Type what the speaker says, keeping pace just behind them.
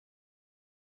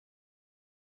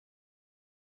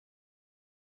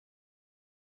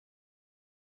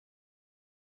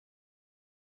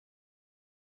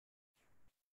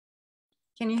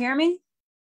Can you hear me?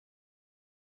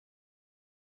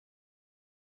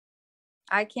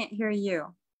 I can't hear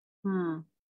you. Oh,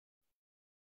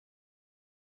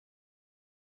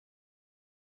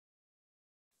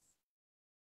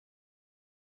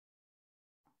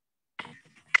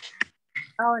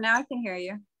 now I can hear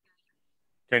you.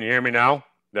 Can you hear me now?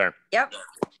 There. Yep.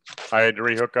 I had to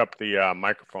rehook up the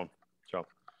microphone. So.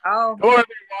 Oh. Hello, everyone.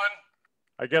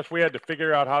 I guess we had to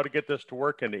figure out how to get this to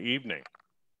work in the evening.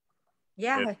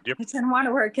 Yeah, it didn't want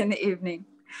to work in the evening.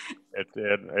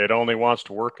 It only wants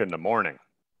to work in the morning.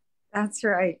 That's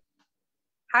right.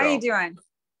 How are you doing?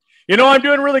 You know, I'm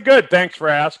doing really good. Thanks for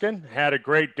asking. Had a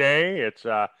great day. It's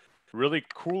really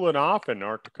cooling off in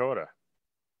North Dakota.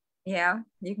 Yeah,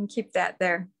 you can keep that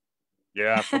there.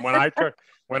 Yeah, from when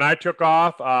I took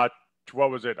off,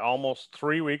 what was it, almost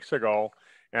 3 weeks ago,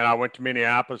 and I went to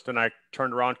Minneapolis, then I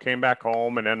turned around, came back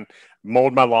home, and then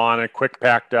mowed my lawn and quick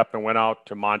packed up and went out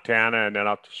to Montana and then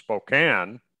out to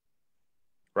Spokane,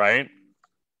 right?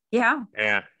 Yeah.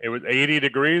 And it was 80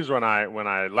 degrees when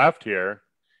I left here,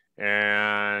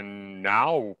 and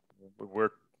now we're,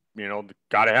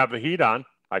 got to have the heat on.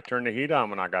 I turned the heat on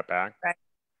when I got back.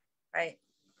 Right.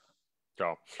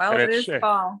 So, well, it is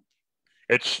fall.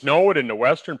 It snowed in the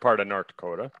western part of North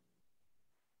Dakota.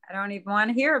 I don't even want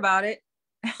to hear about it.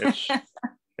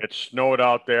 It snowed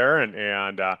out there,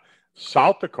 and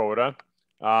South Dakota,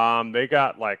 they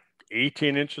got like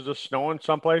 18 inches of snow in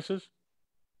some places.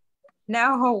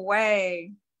 No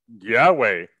way. Yeah,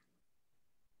 way.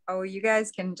 Oh, you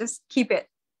guys can just keep it.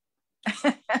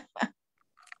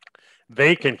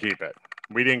 They can keep it.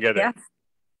 We didn't get it.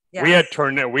 Yes.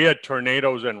 We had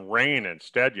tornadoes and rain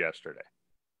instead yesterday.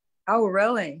 Oh,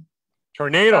 really?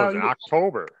 Tornadoes in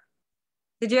October.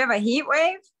 Did you have a heat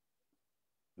wave?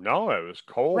 No, it was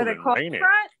cold with a and cold rainy.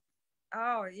 Front?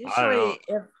 Oh, usually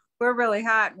if we're really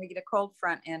hot and we get a cold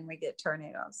front and we get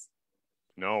tornadoes.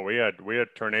 No, we had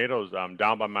tornadoes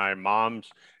down by my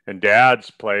mom's and dad's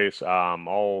place.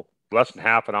 Less than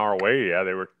half an hour away. Yeah,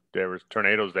 there was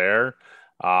tornadoes there.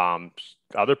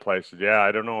 Other places, yeah,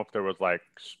 I don't know if there was like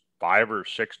 5 or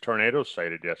 6 tornadoes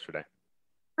sighted yesterday.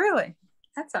 Really?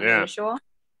 That's unusual. Yeah.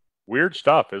 Weird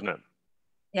stuff, isn't it?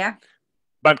 Yeah.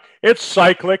 But it's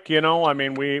cyclic, I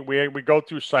mean, we go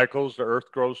through cycles. The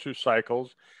earth goes through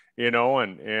cycles, and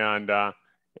I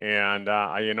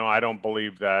don't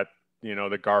believe that,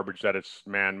 the garbage that it's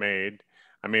man-made.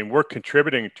 I mean, we're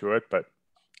contributing to it, but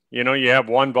you have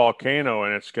one volcano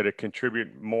and it's going to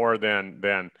contribute more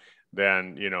than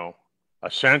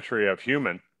a century of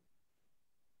human.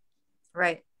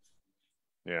 Right.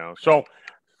 So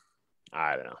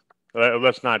I don't know.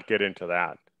 Let's not get into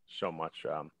that so much.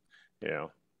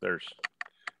 There's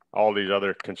all these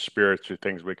other conspiracy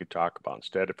things we could talk about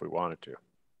instead if we wanted to.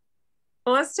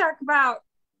 Well, let's talk about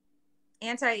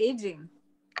anti-aging.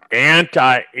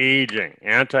 Anti-aging.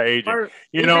 Or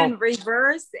even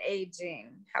reverse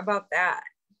aging. How about that?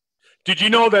 Did you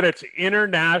know that it's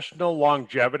International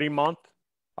Longevity Month?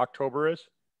 October is?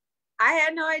 I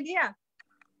had no idea.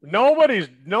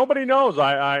 Nobody knows.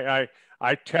 I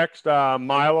text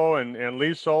Milo and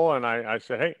Liesel and I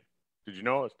said, hey, did you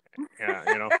know?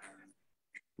 Yeah,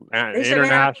 they should have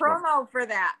had a promo for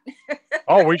that.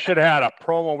 Oh, we should have had a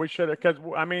promo. We should have, because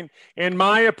I mean, in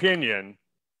my opinion,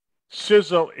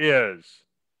 Sizzle is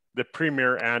the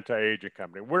premier anti-aging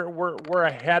company. We're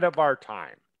ahead of our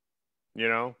time,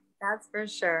 That's for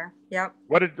sure. Yep.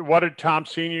 What did Tom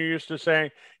Senior used to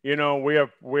say? We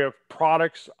have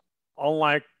products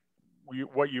unlike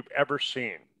what you've ever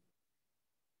seen.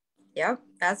 Yep,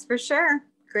 that's for sure.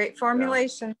 Great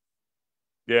formulation.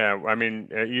 Yeah, I mean,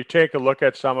 you take a look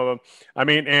at some of them. I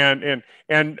mean, and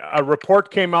a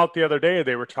report came out the other day.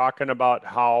 They were talking about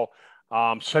how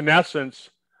senescence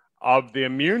of the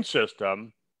immune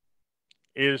system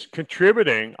is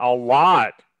contributing a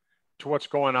lot to what's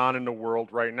going on in the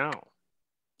world right now.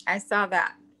 I saw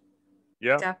that.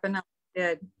 Yeah, definitely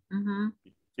did. Mm-hmm.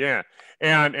 Yeah,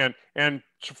 and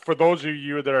for those of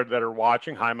you that are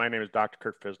watching, hi, my name is Dr.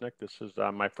 Kurt Fisnick. This is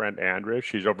my friend Andrea.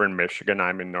 She's over in Michigan.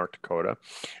 I'm in North Dakota.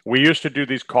 We used to do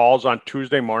these calls on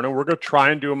Tuesday morning. We're going to try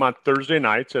and do them on Thursday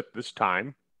nights at this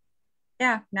time.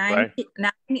 Yeah, 9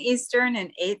 Eastern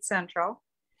and 8 Central.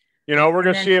 We're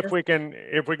going to see if we can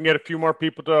get a few more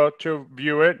people to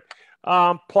view it.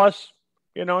 Plus,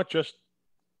 just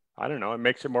I don't know, it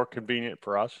makes it more convenient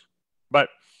for us. But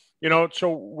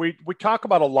so we talk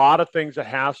about a lot of things that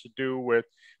has to do with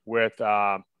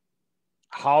how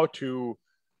to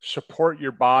support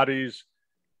your body's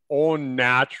own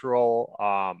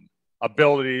natural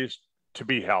abilities to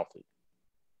be healthy.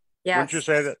 Yes. Wouldn't you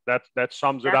say that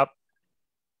sums it up?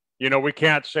 You know, we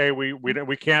can't say we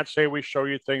can't say we show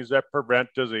you things that prevent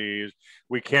disease.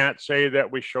 We can't say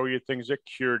that we show you things that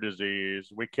cure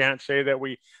disease. We can't say that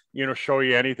we, you know, show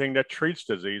you anything that treats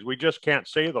disease. We just can't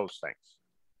say those things.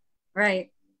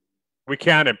 Right. We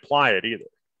can't imply it either.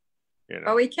 You know,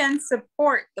 but we can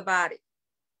support the body.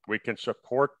 We can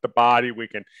support the body. We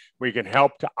can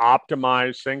help to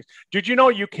optimize things. Did you know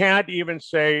you can't even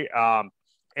say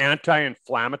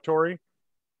anti-inflammatory?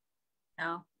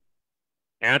 No.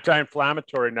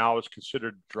 Anti-inflammatory now is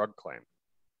considered a drug claim.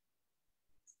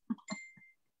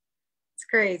 It's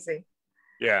crazy.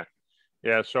 Yeah.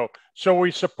 Yeah. So we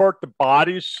support the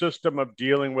body's system of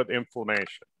dealing with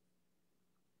inflammation.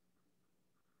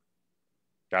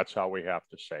 That's how we have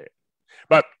to say it.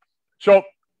 But so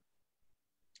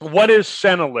what is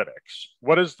senolytics?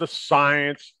 What is the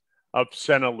science of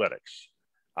senolytics?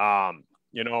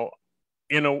 You know,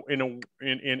 in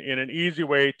an easy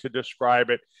way to describe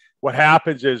it, what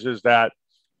happens is that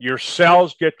your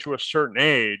cells get to a certain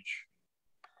age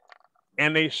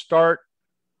and they start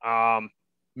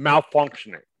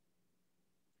malfunctioning.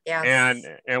 Yes.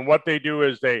 And what they do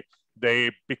is they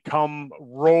become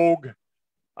rogue.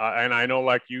 And I know,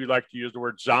 like you like to use the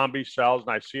word zombie cells,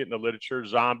 and I see it in the literature,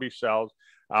 zombie cells,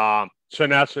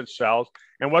 senescent cells.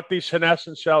 And what these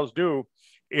senescent cells do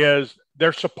is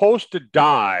they're supposed to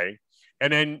die,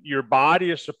 and then your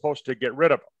body is supposed to get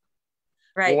rid of them.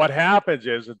 Right. Well, what happens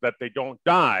is that they don't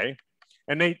die,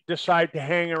 and they decide to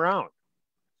hang around.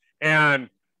 And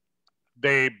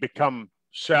they become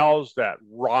cells that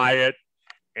riot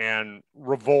and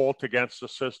revolt against the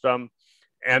system,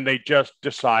 and they just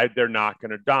decide they're not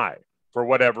going to die for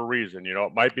whatever reason. You know,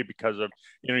 it might be because of,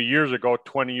 you know, years ago,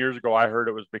 20 years ago, I heard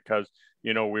it was because,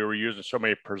 you know, we were using so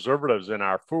many preservatives in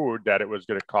our food that it was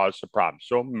going to cause some problems.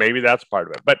 So maybe that's part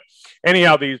of it. But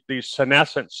anyhow, these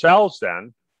senescent cells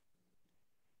then,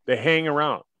 they hang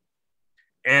around.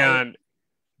 And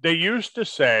they used to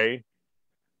say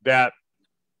that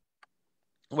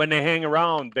when they hang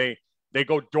around, they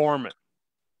go dormant,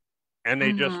 and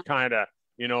they just kind of,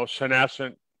 you know,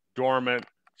 senescent, dormant,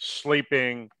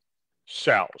 sleeping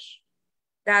cells.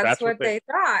 That's what they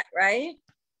thought, right?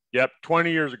 Yep.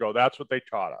 20 years ago, that's what they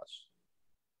taught us.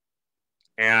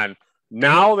 And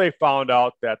now they found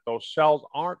out that those cells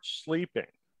aren't sleeping.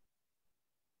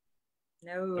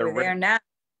 No, they're not.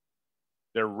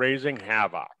 They're raising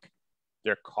havoc.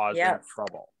 They're causing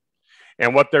trouble.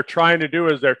 And what they're trying to do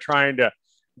is they're trying to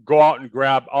go out and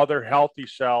grab other healthy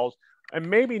cells, and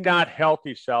maybe not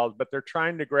healthy cells, but they're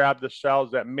trying to grab the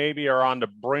cells that maybe are on the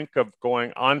brink of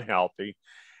going unhealthy,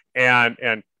 and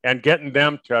getting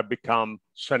them to become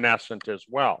senescent as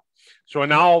well. So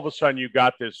now all of a sudden you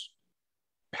got this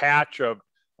patch of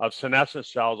senescent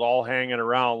cells all hanging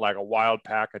around like a wild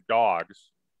pack of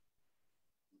dogs.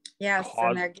 Yes,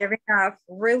 and they're giving off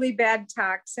really bad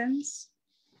toxins.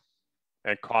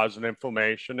 And causing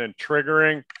inflammation and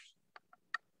triggering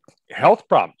health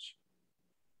problems.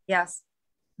 Yes.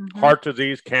 Heart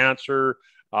disease, cancer,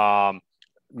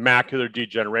 macular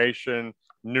degeneration,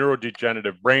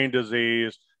 neurodegenerative brain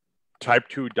disease, type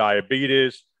 2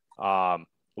 diabetes,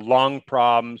 lung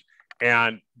problems.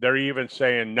 And they're even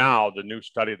saying now, the new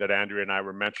study that Andrea and I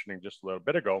were mentioning just a little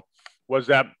bit ago, was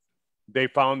that they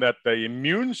found that the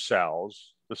immune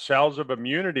cells, the cells of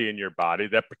immunity in your body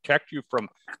that protect you from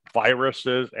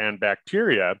viruses and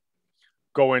bacteria,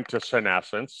 go into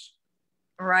senescence.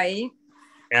 Right.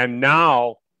 And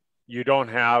now you don't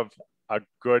have a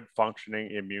good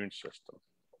functioning immune system.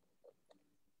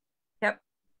 Yep.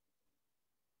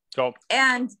 So,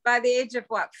 and by the age of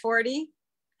 40,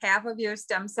 half of your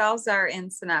stem cells are in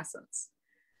senescence.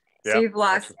 So you've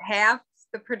lost half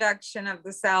the production of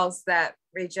the cells that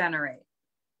regenerate.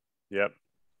 Yep.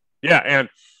 Yeah.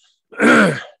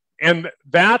 And and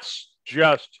that's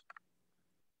just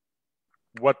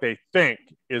what they think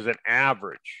is an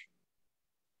average.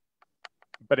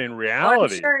 But in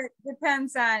reality, I'm sure it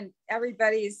depends on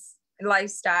everybody's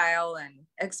lifestyle and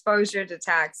exposure to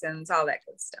toxins, all that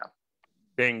good stuff.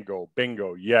 Bingo.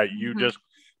 Yeah,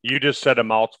 you just said a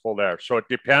mouthful there. So it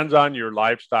depends on your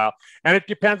lifestyle, and it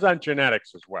depends on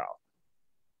genetics as well.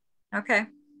 Okay.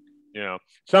 You know,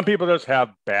 some people just have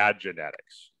bad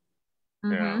genetics. You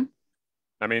know?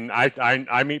 I mean,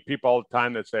 I meet people all the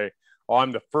time that say, "Oh,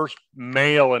 I'm the first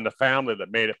male in the family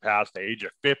that made it past the age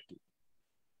of 50."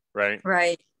 Right.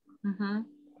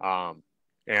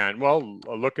 And well,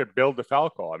 look at Bill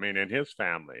DeFalco. I mean, in his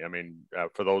family. I mean,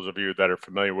 for those of you that are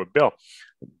familiar with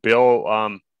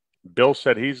Bill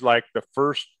said he's like the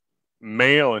first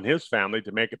male in his family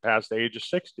to make it past the age of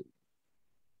 60.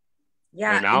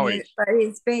 Yeah, and now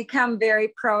he's become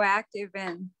very proactive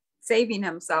in saving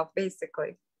himself,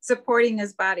 basically. supporting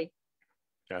his body.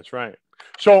 That's right.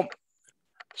 So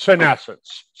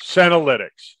senescence,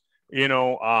 senolytics,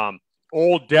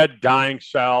 old, dead, dying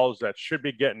cells that should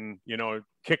be getting,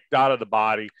 kicked out of the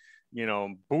body,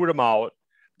 boot them out.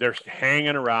 They're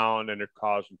hanging around and they're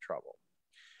causing trouble.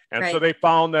 And so they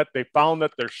found that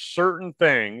there's certain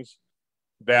things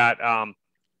that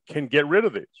can get rid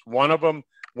of these. One of them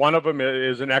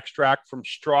is an extract from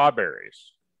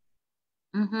strawberries.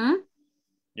 Mm-hmm.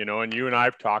 And you and I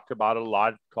have talked about it a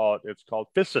lot. It's called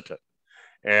fisetin,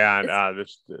 and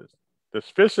this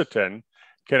fisetin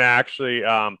can actually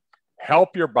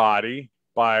help your body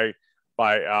by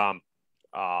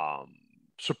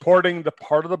supporting the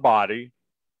part of the body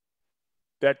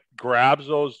that grabs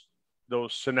those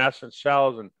senescent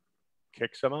cells and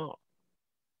kicks them out.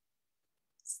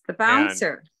 It's the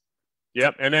bouncer.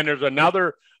 Yep. And then there's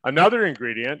another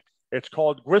ingredient. It's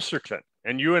called glycertin.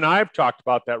 And you and I have talked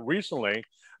about that recently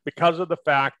because of the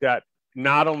fact that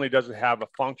not only does it have a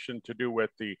function to do with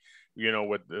the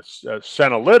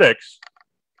senolytics,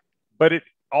 but it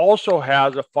also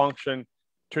has a function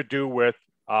to do with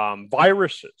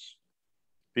viruses.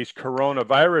 These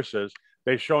coronaviruses,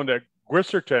 they've shown that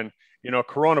glycertin,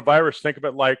 coronavirus, think of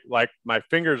it like my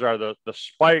fingers are the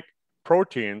spike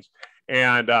proteins,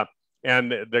 and the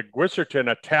glycertin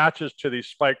attaches to these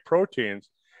spike proteins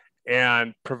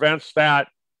and prevents that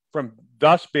from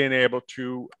thus being able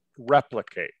to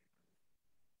replicate.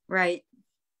 Right.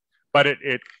 But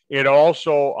it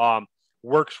also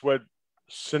works with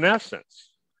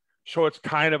senescence. So it's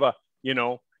kind of a,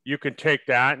 you can take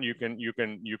that and you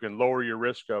can lower your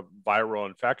risk of viral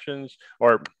infections,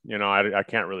 or, I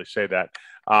can't really say that.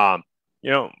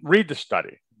 Read the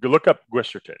study. Look up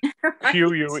glycertin, right.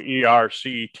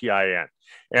 Quercetin,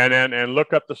 and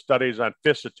look up the studies on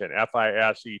fisetin,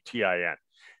 Fisetin,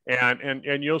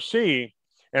 and you'll see,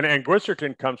 and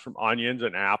glycertin comes from onions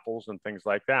and apples and things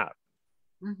like that.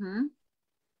 Mm-hmm.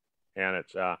 And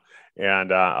it's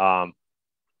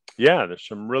there's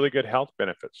some really good health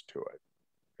benefits to it.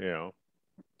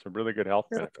 Some really good health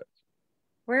benefits.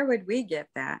 Where would we get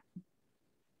that?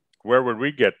 Where would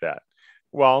we get that?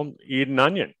 Well, eat an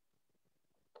onion.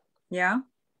 Yeah.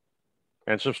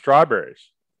 And some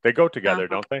strawberries. They go together,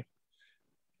 don't they?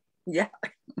 Yeah.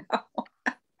 No.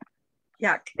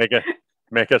 Yuck.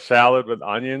 Make a salad with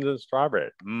onions and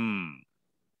strawberries. Mmm.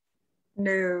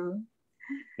 No.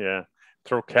 Yeah.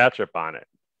 Throw ketchup on it.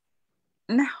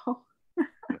 No.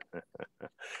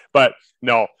 But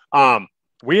no,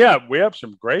 we have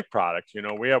some great products.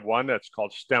 We have one that's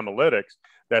called Stemolytics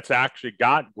that's actually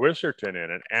got glycertin in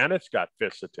it, and it's got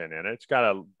fisetin in it. It's got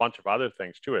a bunch of other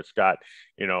things too. It's got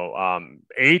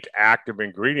 8 active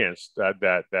ingredients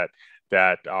that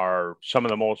are some of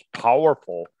the most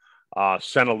powerful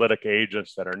senolytic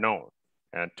agents that are known.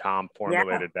 And Tom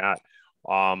formulated that.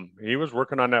 He was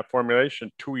working on that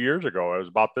formulation 2 years ago. It was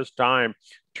about this time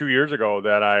 2 years ago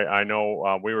that I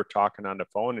know we were talking on the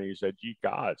phone, and he said, "Ye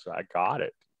gods, I got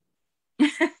it."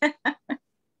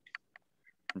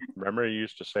 Remember, he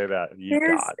used to say that. Ye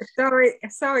gods.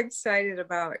 So excited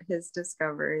about his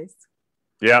discoveries.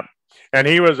 Yep. And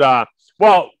he was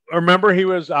remember he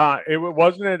was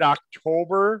wasn't it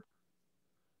October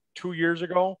 2 years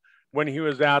ago when he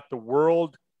was at the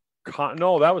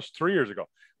no, that was 3 years ago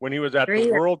when he was at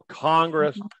the World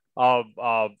Congress of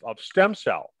Stem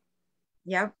Cell.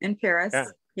 Yep, in Paris.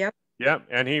 Yeah. Yep,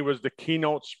 and he was the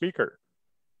keynote speaker.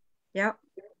 Yep.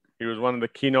 He was one of the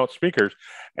keynote speakers,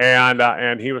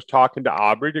 and he was talking to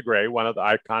Aubrey de Grey, one of the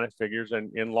iconic figures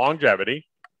in longevity.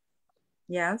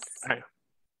 Yes.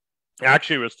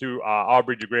 Actually, it was through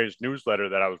Aubrey de Grey's newsletter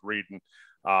that I was reading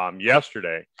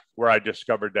yesterday, where I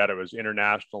discovered that it was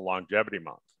International Longevity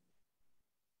Month.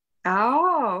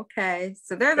 Oh, okay.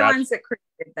 So they're the ones that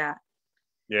created that.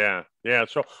 Yeah.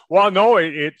 So, no,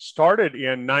 it started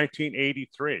in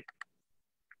 1983.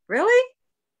 Really?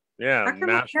 Yeah. How come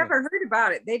I've never heard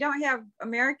about it? They don't have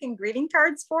American greeting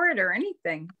cards for it or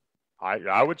anything.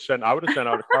 I would have sent out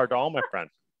a card to all my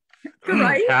friends.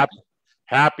 Right.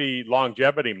 Happy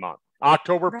Longevity Month.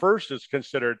 October 1st is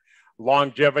considered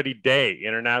Longevity Day,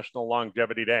 International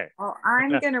Longevity Day. Well,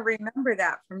 I'm going to remember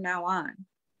that from now on.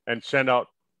 And send out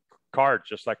cards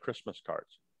just like Christmas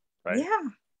cards, right? Yeah,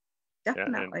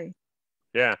 definitely.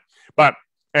 Yeah. But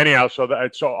anyhow, so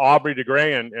Aubrey de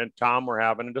Grey and Tom were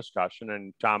having a discussion,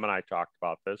 and Tom and I talked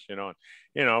about this,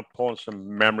 pulling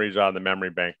some memories out of the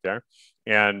memory bank there.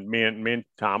 And me and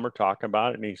Tom were talking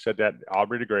about it, and he said that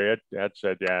Aubrey de Grey had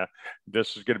said, yeah,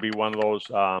 this is going to be one of those,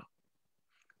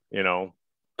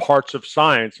 parts of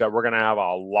science that we're going to have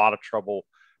a lot of trouble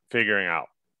figuring out.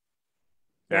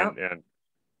 Yep.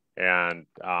 And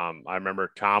I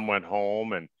remember Tom went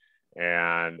home and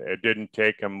And it didn't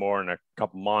take him more than a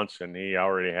couple months, and he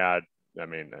already had, I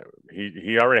mean,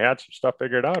 he already had some stuff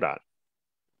figured out on.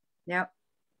 Yep.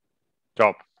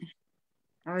 So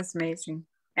that was amazing.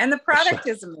 And the product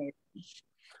is amazing.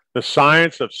 The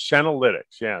science of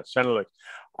senolytics. Yeah, senolytics.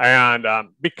 And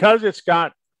because it's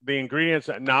got the ingredients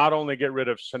that not only get rid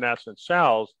of senescent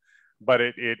cells, but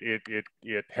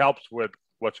it helps with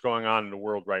what's going on in the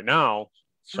world right now,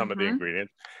 some of the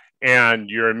ingredients. And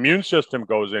your immune system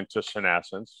goes into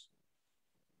senescence.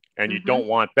 And you don't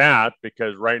want that,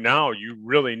 because right now you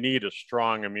really need a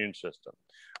strong immune system.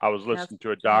 I was listening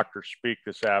to a doctor speak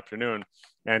this afternoon,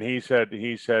 and he said,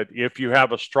 if you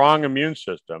have a strong immune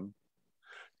system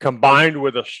combined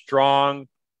with a strong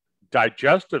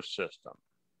digestive system,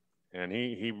 and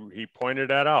he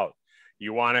pointed that out,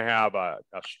 you want to have a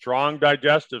strong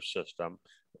digestive system.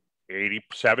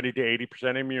 70 to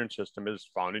 80% immune system is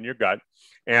found in your gut.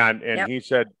 And he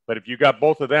said, but if you got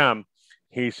both of them,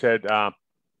 he said,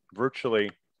 virtually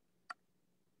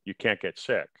you can't get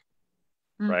sick.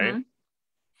 Right.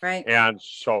 Right. And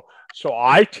so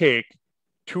I take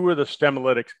 2 of the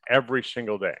Stemlytics every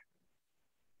single day.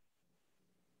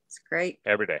 It's great.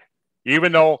 Every day.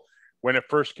 Even though when it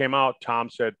first came out, Tom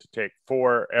said to take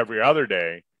 4 every other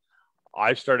day.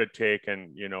 I started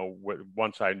taking,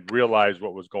 once I realized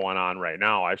what was going on right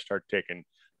now, I started taking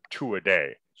 2 a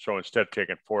day. So instead of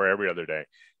taking 4 every other day,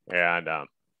 and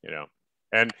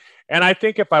and I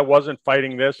think if I wasn't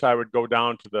fighting this, I would go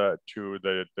down to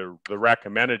the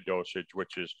recommended dosage,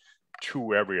 which is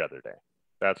 2 every other day.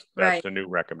 That's right. The new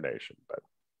recommendation. But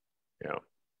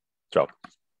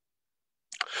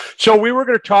so we were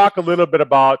going to talk a little bit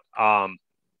about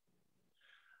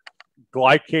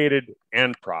glycated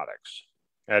end products,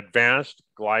 advanced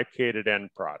glycated end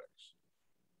products.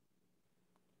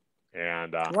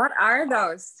 And what are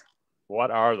those?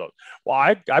 What are those? Well,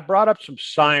 I brought up some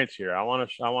science here. I want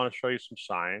to show you some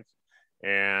science,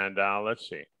 and let's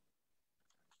see.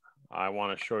 I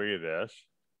want to show you this.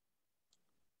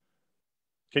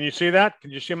 Can you see that?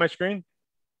 Can you see my screen?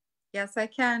 Yes, I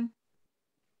can.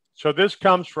 So this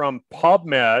comes from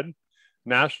PubMed,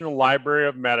 National Library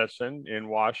of Medicine in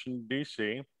Washington,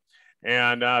 D.C.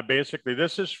 And basically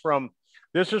this is from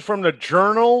the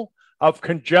Journal of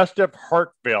Congestive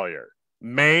Heart Failure,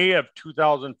 May of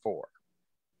 2004.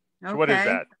 So what is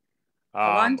that? A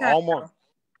long time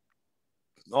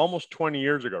almost 20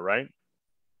 years ago, right?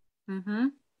 Mm-hmm.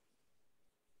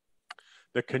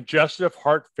 The Congestive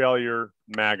Heart Failure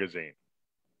magazine.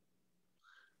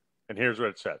 And here's what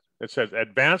it says. It says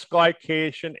advanced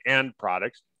glycation end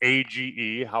products,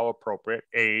 A.G.E, how appropriate,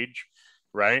 age,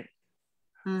 right?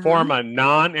 Mm-hmm. Form a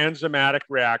non-enzymatic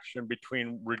reaction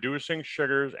between reducing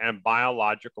sugars and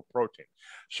biological protein.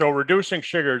 So reducing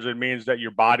sugars, it means that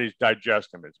your body's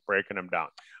digesting them. It's breaking them down.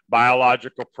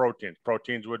 Biological proteins.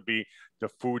 Proteins would be the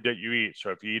food that you eat.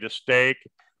 So if you eat a steak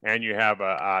and you have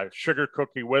a sugar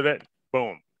cookie with it,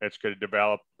 boom, it's going to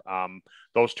develop.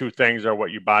 Those 2 things are what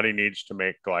your body needs to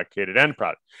make glycated end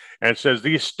products. And it says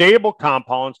these stable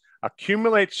compounds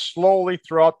accumulate slowly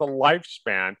throughout the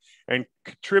lifespan and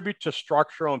contribute to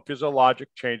structural and physiologic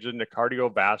changes in the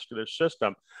cardiovascular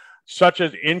system, such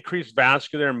as increased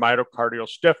vascular and myocardial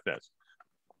stiffness.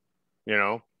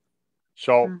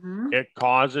 So it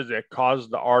causes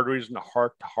the arteries and the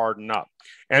heart to harden up.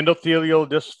 Endothelial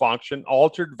dysfunction,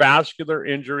 altered vascular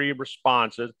injury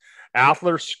responses,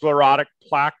 atherosclerotic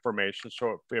plaque formation.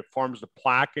 So it forms the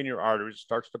plaque in your arteries,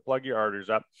 starts to plug your arteries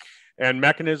up. And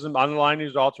mechanism underlying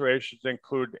these alterations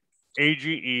include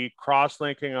A.G.E,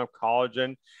 cross-linking of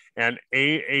collagen, and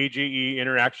A.G.E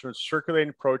interaction with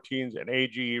circulating proteins and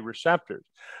A.G.E receptors.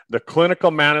 The clinical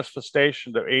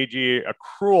manifestation of A.G.E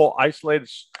accrual isolated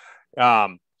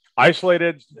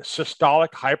systolic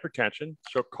hypertension.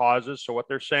 So what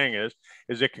they're saying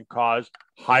is it can cause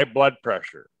high blood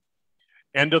pressure,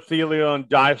 endothelial and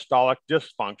diastolic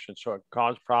dysfunction. So it can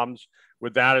cause problems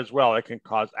with that as well. It can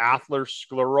cause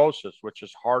atherosclerosis, which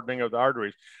is hardening of the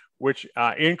arteries, which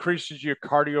increases your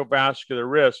cardiovascular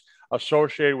risk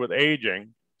associated with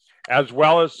aging, as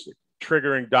well as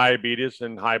triggering diabetes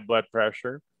and high blood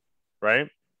pressure, right?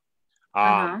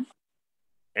 And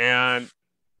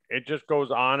it just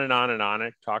goes on and on and on.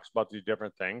 It talks about these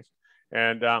different things.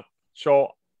 And so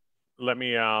let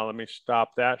me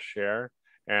stop that share.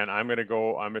 And I'm going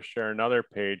to share another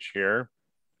page here.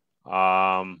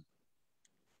 I'm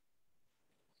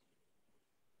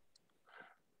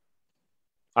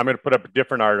going to put up a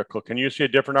different article. Can you see a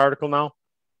different article now?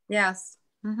 Yes.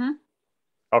 Mm-hmm.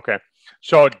 Okay.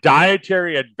 So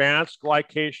dietary advanced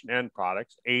glycation end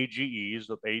products, A.G.Es,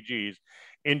 with A.G.Es,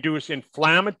 induce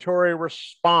inflammatory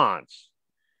response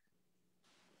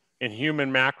in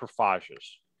human macrophages.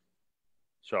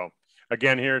 So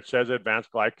again, here it says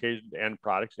advanced glycated end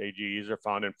products, A.G.Es, are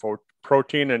found in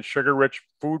protein and sugar-rich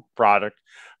food product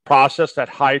processed at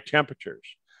high temperatures,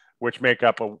 which make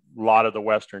up a lot of the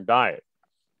Western diet.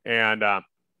 And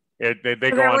they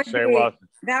go on to say, well,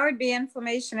 that would be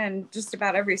inflammation in just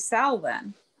about every cell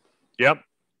then. Yep.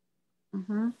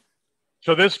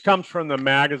 So this comes from the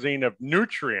magazine of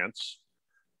Nutrients,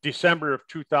 December of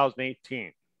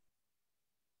 2018.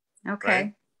 Okay.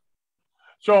 Right?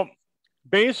 So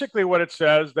basically what it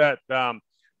says that,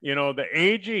 you know, the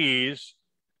A.G.Es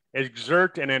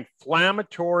exert an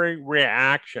inflammatory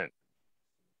reaction.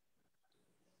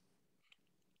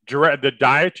 The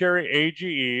dietary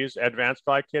A.G.Es, advanced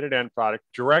glycated end product,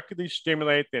 directly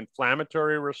stimulate the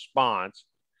inflammatory response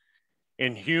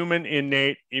in human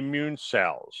innate immune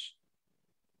cells.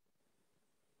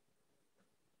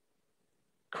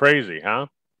 Crazy, huh?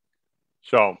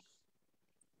 So,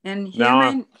 in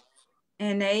human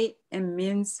innate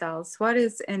immune cells. What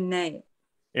is innate?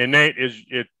 Innate is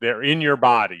they're in your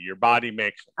body. Your body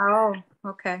makes them. Oh,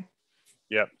 okay.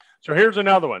 Yep. So here's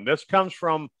another one. This comes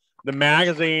from the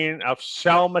magazine of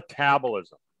Cell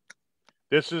Metabolism.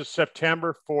 This is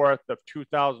September 4th of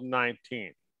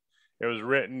 2019. It was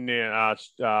written in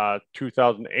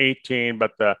 2018,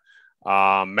 but the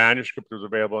manuscript was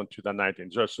available in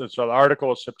 2019. So the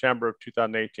article is September of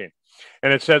 2018.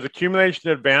 And it says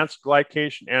accumulation of advanced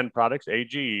glycation end products,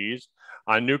 A.G.Es,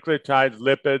 on nucleotides,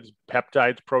 lipids,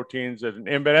 peptides, proteins is an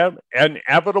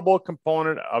inevitable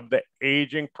component of the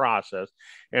aging process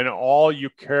in all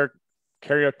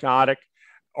eukaryotic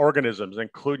organisms,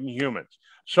 including humans.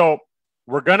 So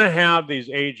we're going to have these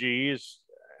A.G.Es,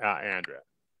 Andrea.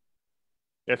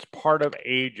 It's part of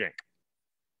aging.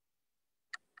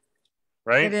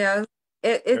 Right? It is.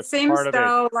 It seems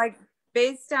though like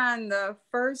based on the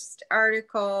first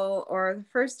article or the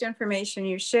first information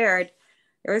you shared,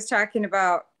 it was talking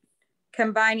about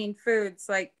combining foods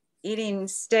like eating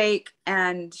steak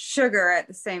and sugar at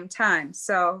the same time.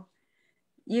 So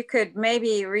you could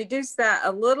maybe reduce that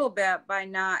a little bit by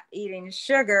not eating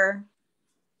sugar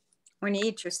when you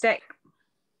eat your steak.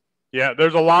 Yeah,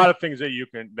 there's a lot of things that you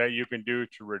can do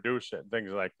to reduce it,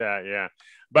 things like that. Yeah,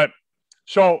 but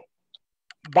so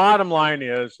bottom line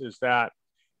is that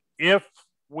if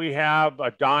we have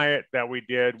a diet that we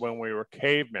did when we were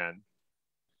cavemen,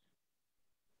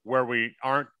 where we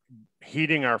aren't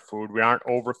heating our food, we aren't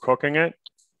overcooking it.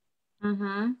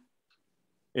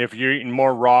 If you're eating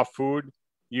more raw food,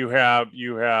 you have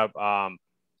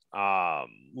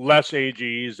less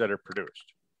A.G.Es that are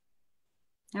produced.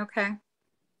 Okay.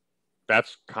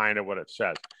 That's kind of what it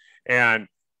says. And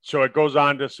so it goes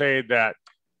on to say that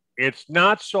it's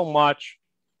not so much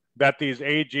that these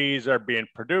A.G.Es are being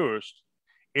produced,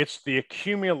 it's the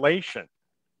accumulation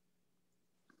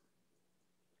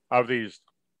of these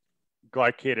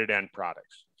glycated end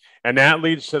products. And that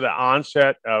leads to the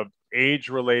onset of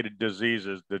age-related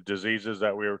diseases, the diseases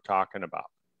that we were talking about.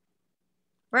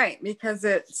 Right, because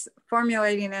it's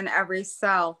formulating in every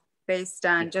cell based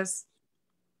on just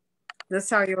the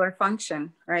cellular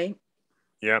function, right?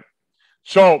 Yep.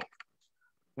 So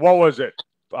what was it?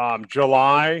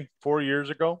 July 4 years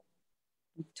ago?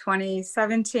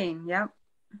 2017, yep.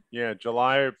 Yeah,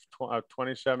 July of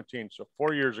 2017. So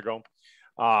 4 years ago,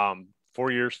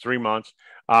 4 years, 3 months,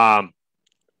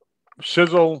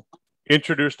 Sizzle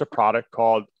introduced a product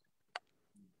called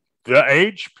the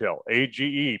A.G.E pill,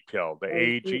 A.G.E pill, the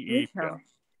A.G.E pill,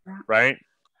 right?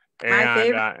 My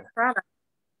favorite product.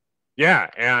 Yeah,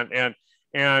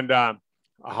 and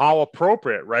how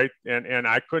appropriate, right? And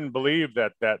I couldn't believe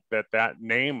that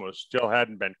name was still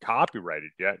hadn't been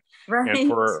copyrighted yet. Right.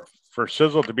 And for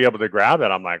Sizzle to be able to grab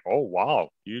that, I'm like, oh wow,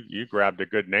 you grabbed a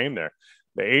good name there,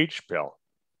 the A.G.E pill.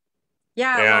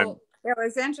 Yeah, well, it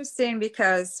was interesting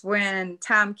because when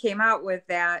Tom came out with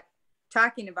that,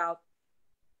 talking about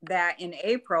that in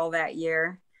April that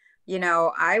year, you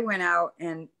know, I went out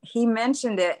and he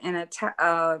mentioned it in a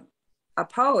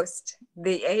post,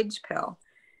 the A.G.E pill.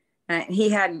 And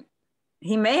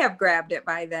he may have grabbed it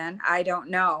by then. I don't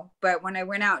know. But when I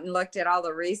went out and looked at all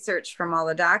the research from all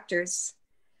the doctors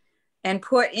and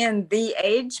put in the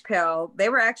A.G.E pill, they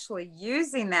were actually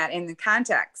using that in the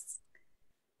context,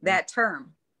 that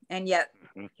term. And yet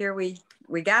here we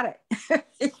got it.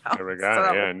 You know? Here we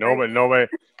got it. Yeah.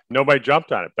 Nobody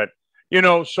jumped on it. But you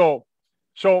know, so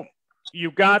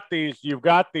you've got these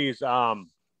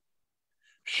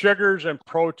sugars and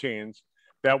proteins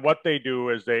that what they do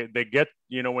is they get,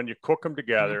 you know, when you cook them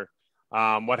together,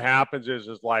 what happens is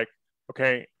like,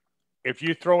 okay, if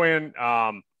you throw in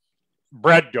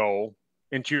bread dough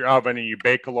into your oven and you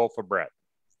bake a loaf of bread,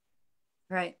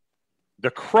 right,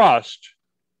 The crust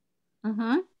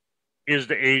Mm-hmm. is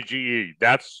the A.G.E.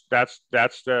 That's the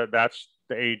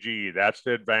A.G.E. That's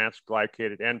the advanced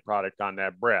glycated end product on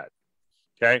that bread.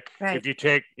 Okay. Right. If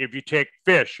you take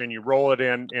fish and you roll it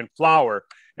in flour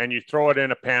and you throw it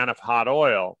in a pan of hot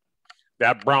oil,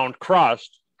 that brown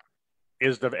crust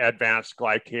is the advanced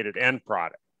glycated end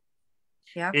product.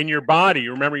 Yeah. In your body,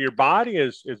 you remember your body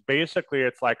is basically,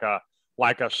 it's like a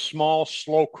small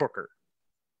slow cooker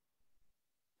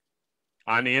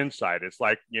on the inside. It's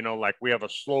like, you know, like we have a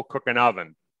slow cooking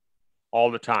oven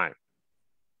all the time.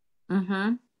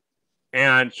 Mm-hmm.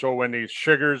 And so when these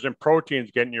sugars and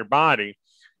proteins get in your body,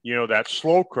 you know, that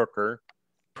slow cooker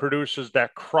produces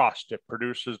that crust. It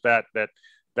produces that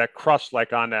crust,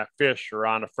 like on that fish or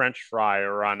on a French fry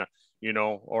or on a, you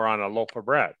know, or on a loaf of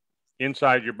bread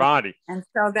inside your body. And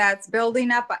so that's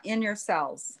building up in your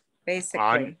cells,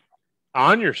 basically.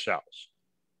 On your cells.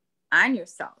 On your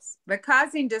cells, but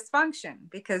causing dysfunction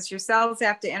because your cells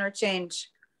have to interchange.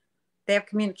 They have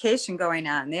communication going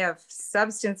on. They have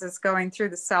substances going through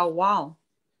the cell wall.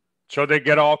 So they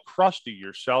get all crusty.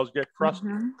 Your cells get crusty,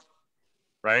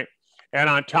 right? And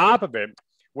on top of it,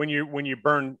 when you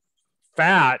burn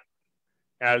fat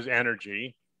as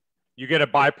energy, you get a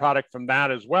byproduct from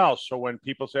that as well. So when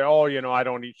people say, "Oh, you know, I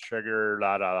don't eat sugar,"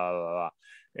 la la la la,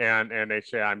 and they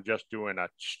say, "I'm just doing a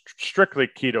strictly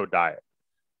keto diet,"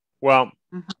 well,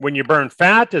 when you burn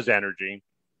fat as energy,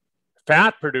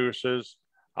 fat produces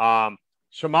some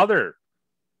other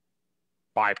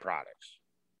byproducts.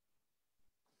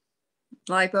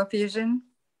 Lipofussion.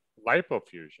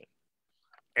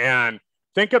 And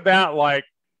think of that like,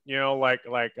 you know,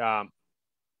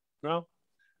 well,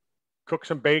 cook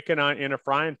some bacon in a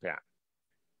frying pan.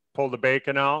 Pull the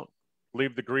bacon out,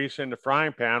 leave the grease in the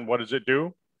frying pan. What does it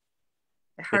do?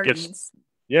 It hardens. It gets,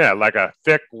 yeah, like a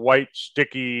thick, white,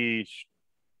 sticky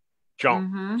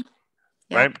junk,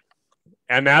 right?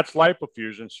 And that's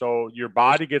lipofusion. So your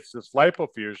body gets this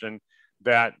lipofusion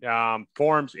that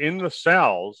forms in the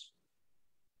cells.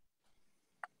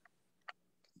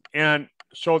 And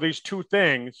so these two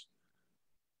things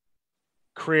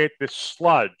create this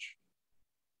sludge.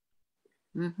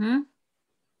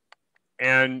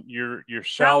 And your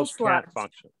cells can't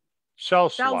function. Cell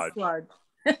sludge.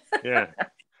 Yeah.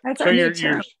 That's so your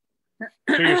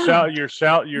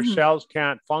cells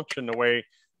can't function the way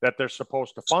that they're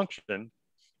supposed to function.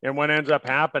 And what ends up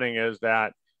happening is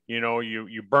that, you know,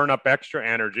 you burn up extra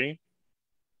energy.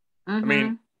 I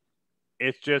mean,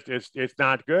 it's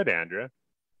not good, Andrea.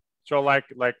 So like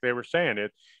they were saying,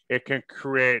 it can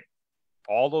create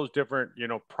all those different, you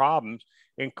know, problems,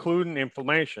 including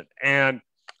inflammation. And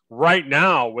right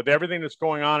now, with everything that's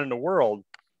going on in the world,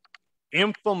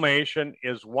 inflammation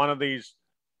is one of these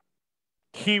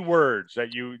key words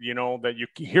that you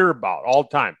hear about all the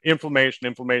time.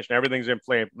 Inflammation, everything's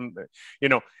inflamed, you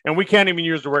know, and we can't even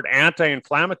use the word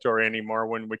anti-inflammatory anymore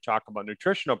when we talk about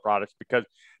nutritional products, because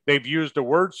they've used the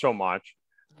word so much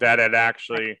that it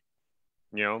actually,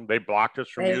 you know, they blocked us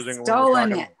from using it.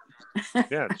 Stolen it.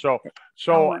 Yeah. So,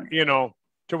 you know,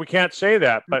 so we can't say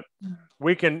that, but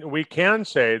we can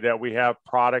say that we have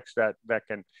products that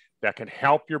can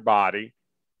help your body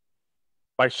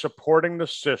by supporting the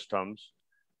systems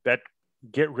that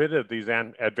get rid of these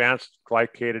advanced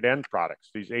glycated end products,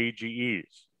 these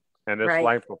A.G.Es, and this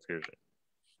lipofusion.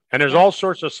 And there's all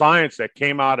sorts of science that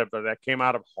came out of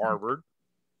Harvard,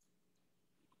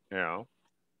 you know,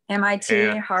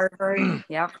 MIT, Harvard,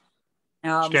 yep.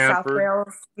 Stanford, South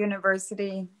Wales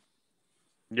University.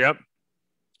 Yep.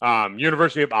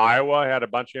 University of Iowa had a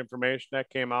bunch of information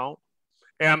that came out.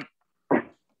 And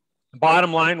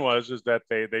bottom line is that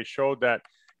they showed that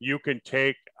you can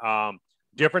take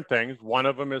different things. One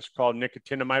of them is called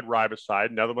nicotinamide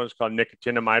riboside. Another one is called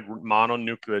nicotinamide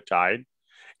mononucleotide,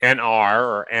 NR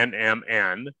or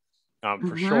NMN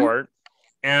for short.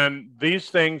 And these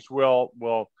things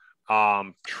will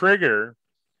trigger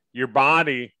your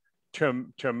body to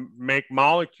make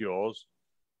molecules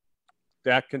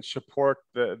that can support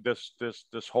this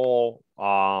whole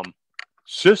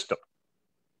system.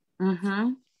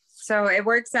 So it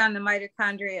works on the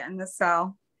mitochondria in the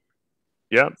cell.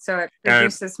 Yep. So it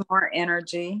produces more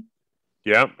energy.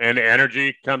 Yep. And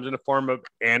energy comes in the form of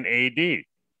NAD,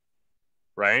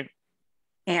 right?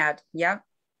 Yep.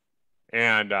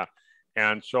 And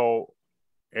so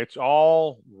it's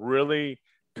all really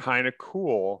kind of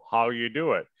cool how you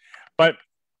do it. But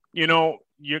you know,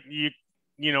 you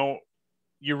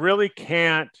really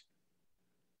can't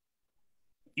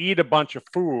eat a bunch of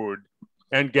food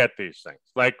and get these things.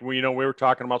 Like we were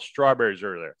talking about strawberries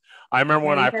earlier. I remember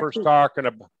when I first talking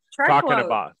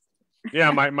about,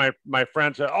 yeah, my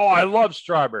friend said, "Oh, I love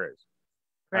strawberries."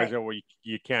 I said, well,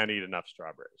 you can't eat enough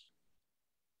strawberries.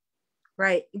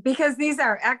 Right. Because these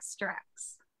are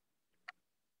extracts.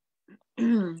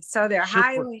 So they're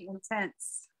highly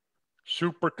intense.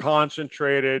 Super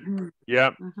concentrated.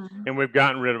 Yep. And we've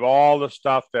gotten rid of all the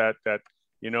stuff that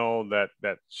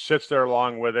sits there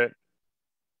along with it,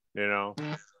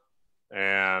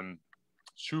 and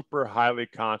super highly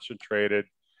concentrated.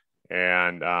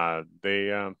 And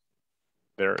they're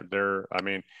I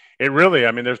mean,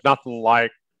 there's nothing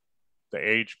like the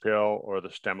A.G.E pill or the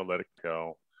stemmolytic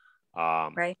pill.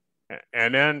 Right.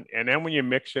 And then when you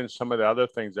mix in some of the other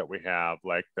things that we have,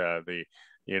 like the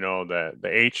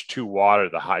H2 water,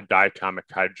 the diatomic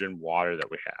hydrogen water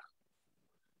that we have,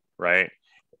 right?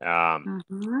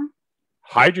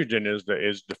 Hydrogen is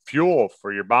the fuel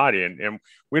for your body, and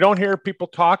we don't hear people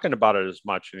talking about it as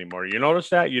much anymore. You notice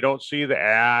that? You don't see the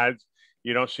ads,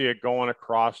 you don't see it going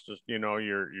across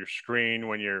your screen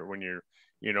when you're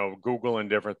Googling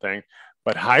different things.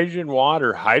 But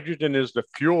hydrogen is the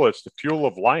fuel. It's the fuel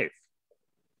of life.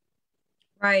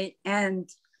 Right. And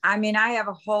I mean, I have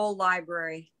a whole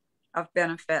library of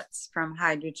benefits from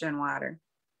hydrogen water.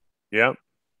 Yep.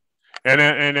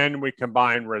 And then we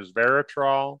combine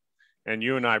resveratrol, and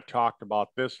you and I have talked about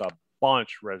this a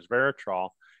bunch, resveratrol,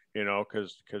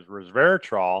 because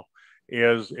resveratrol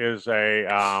is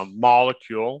a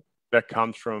molecule that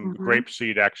comes from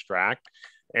grapeseed extract.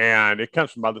 And it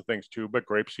comes from other things too, but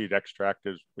grapeseed extract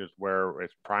is where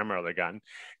it's primarily gotten.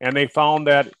 And they found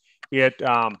that it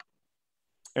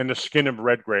in the skin of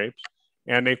red grapes,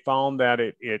 and they found that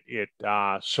it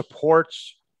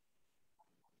supports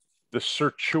the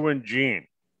sirtuin gene.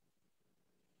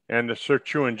 And the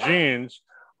sirtuin genes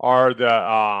are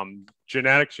the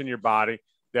genetics in your body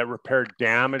that repair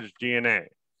damaged DNA.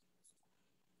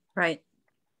 Right.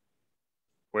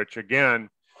 Which again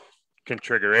can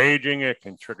trigger aging, it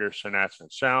can trigger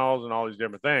senescent cells and all these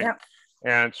different things. Yep.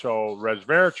 And so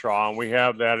resveratrol, and we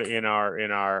have that in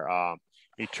our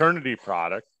Eternity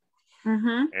product.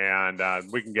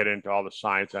 And we can get into all the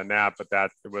science on that, but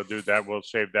we'll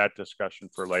save that discussion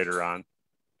for later on.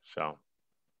 So,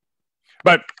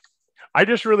 but I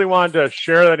just really wanted to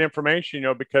share that information,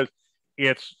 because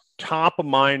it's top of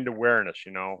mind awareness,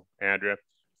 Andrea,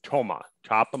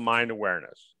 top of mind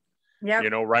awareness. Yeah.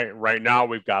 Right now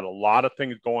we've got a lot of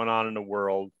things going on in the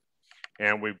world,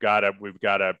 and we've got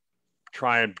to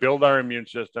try and build our immune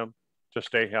system to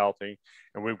stay healthy,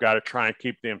 and we've got to try and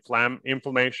keep the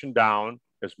inflammation down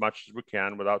as much as we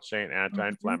can without saying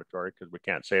anti-inflammatory, because we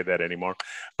can't say that anymore.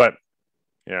 But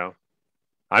I'm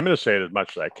going to say it as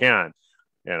much as I can,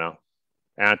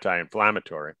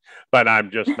 anti-inflammatory. But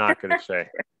I'm just not going to say.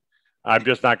 I'm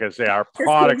just not going to say our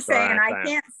products are I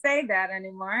can't say that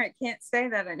anymore.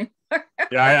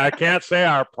 Yeah, I can't say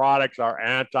our products are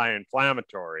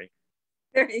anti-inflammatory.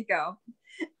 There you go.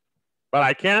 But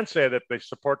I can say that they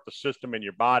support the system in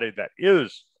your body that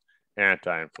is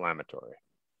anti-inflammatory.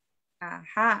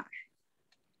 Aha.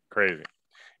 Crazy.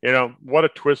 What a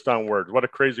twist on words. What a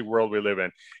crazy world we live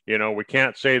in. We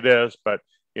can't say this, but,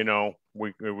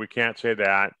 we can't say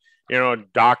that.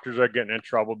 Doctors are getting in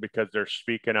trouble because they're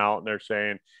speaking out and they're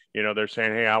saying,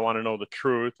 hey, I want to know the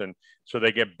truth. And so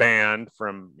they get banned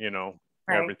from,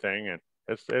 everything. And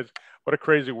it's what a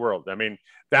crazy world. I mean,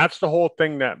 that's the whole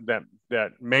thing that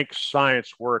makes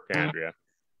science work, Andrea,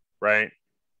 right?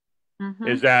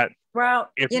 Is that,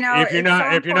 well, if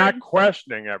you're not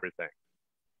questioning everything.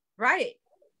 Right.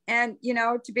 And,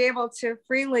 to be able to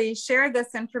freely share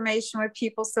this information with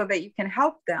people so that you can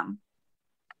help them.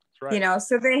 Right.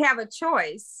 So they have a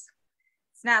choice.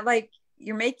 It's not like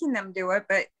you're making them do it,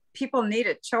 but people need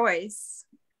a choice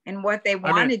in what they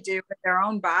want to do with their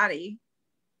own body.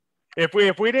 If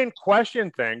we didn't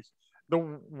question things,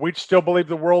 we'd still believe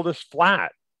the world is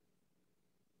flat.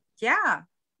 Yeah.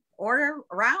 Or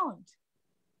round.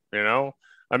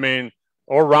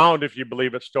 Or round if you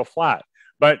believe it's still flat.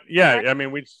 But yeah,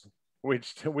 we'd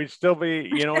still be,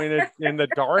 in the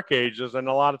dark ages and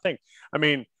a lot of things.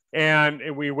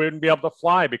 And we wouldn't be able to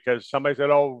fly because somebody said,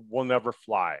 "Oh, we'll never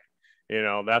fly."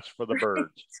 That's for the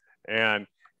birds. And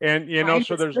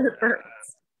so there's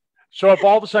so if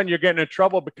all of a sudden you're getting in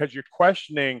trouble because you're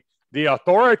questioning the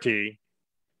authority.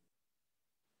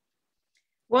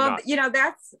 Well,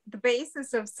 that's the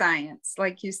basis of science,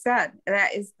 like you said.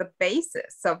 That is the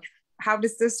basis of how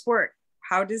does this work?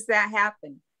 How does that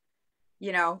happen?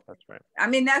 That's right.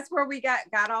 That's where we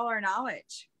got all our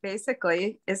knowledge,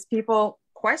 basically, is people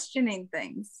questioning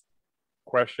things.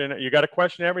 You got to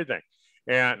question everything.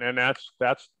 And that's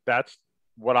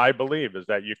what I believe, is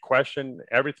that you question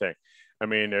everything.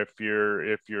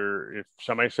 If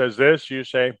somebody says this, you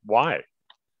say, why?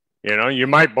 You know, you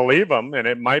might believe them and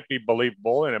it might be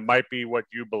believable and it might be what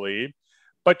you believe,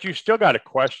 but you still got to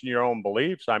question your own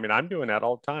beliefs. I mean, I'm doing that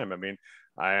all the time. I mean,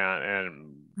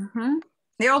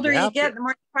 the older you get, the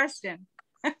more you question.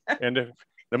 And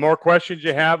the more questions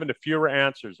you have and the fewer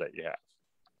answers that you have.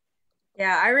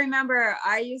 Yeah, I remember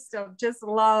I used to just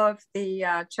love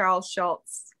the Charles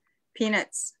Schulz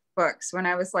Peanuts books when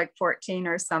I was like 14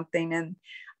 or something. And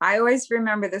I always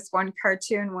remember this one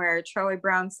cartoon where Charlie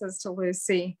Brown says to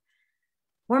Lucy,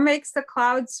 what makes the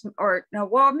clouds, or no,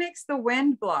 what makes the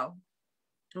wind blow?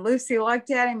 And Lucy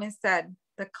looked at him and said,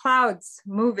 the clouds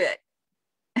move it.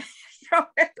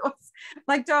 It was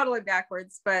like totally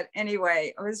backwards. But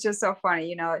anyway, it was just so funny.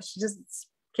 You know, she just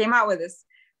came out with this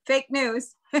fake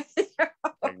news.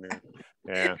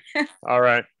 Yeah. All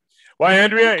right. Well,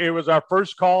 Andrea, it was our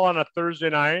first call on a Thursday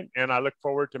night, and I look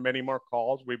forward to many more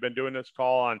calls. We've been doing this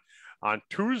call on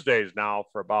Tuesdays now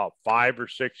for about 5 or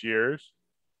 6 years.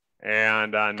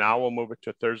 And now we'll move it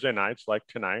to Thursday nights, like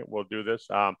tonight. We'll do this,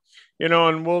 you know,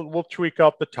 and we'll tweak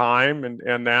out the time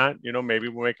and that, you know, maybe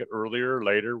we'll make it earlier or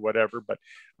later, whatever. But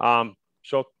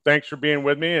so thanks for being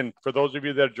with me. And for those of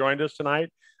you that joined us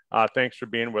tonight, thanks for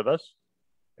being with us.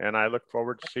 And I look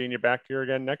forward to seeing you back here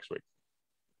again next week.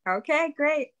 Okay,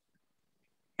 great.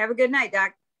 Have a good night,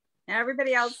 Doc. And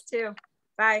everybody else too.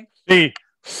 Bye. See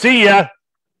ya.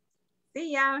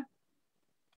 See ya.